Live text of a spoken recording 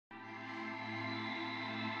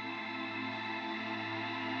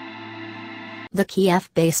The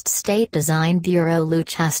Kyiv-based state-designed Bureau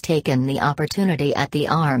LUCH has taken the opportunity at the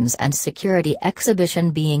Arms and Security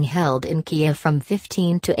Exhibition being held in Kyiv from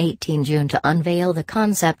 15 to 18 June to unveil the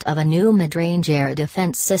concept of a new mid-range air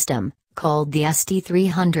defense system, called the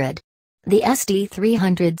SD-300. The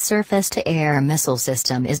SD-300 surface-to-air missile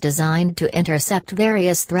system is designed to intercept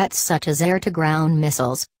various threats such as air-to-ground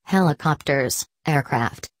missiles, helicopters,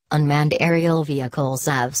 aircraft, unmanned aerial vehicles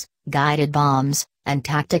 (UAVs), guided bombs, and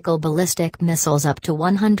tactical ballistic missiles up to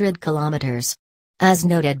 100 kilometers. As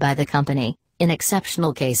noted by the company, in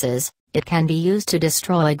exceptional cases, it can be used to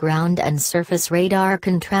destroy ground and surface radar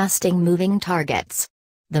contrasting moving targets.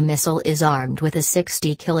 The missile is armed with a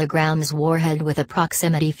 60 kg warhead with a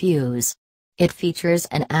proximity fuse. It features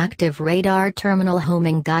an active radar terminal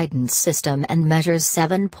homing guidance system and measures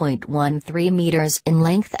 7.13 meters in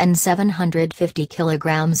length and 750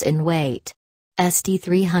 kilograms in weight.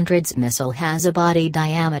 SD-300's missile has a body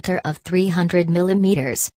diameter of 300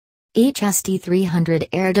 millimeters. Each SD-300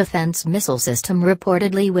 air defense missile system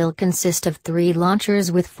reportedly will consist of 3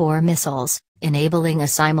 launchers with 4 missiles, enabling a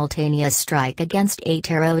simultaneous strike against 8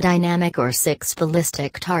 aerodynamic or 6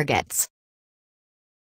 ballistic targets.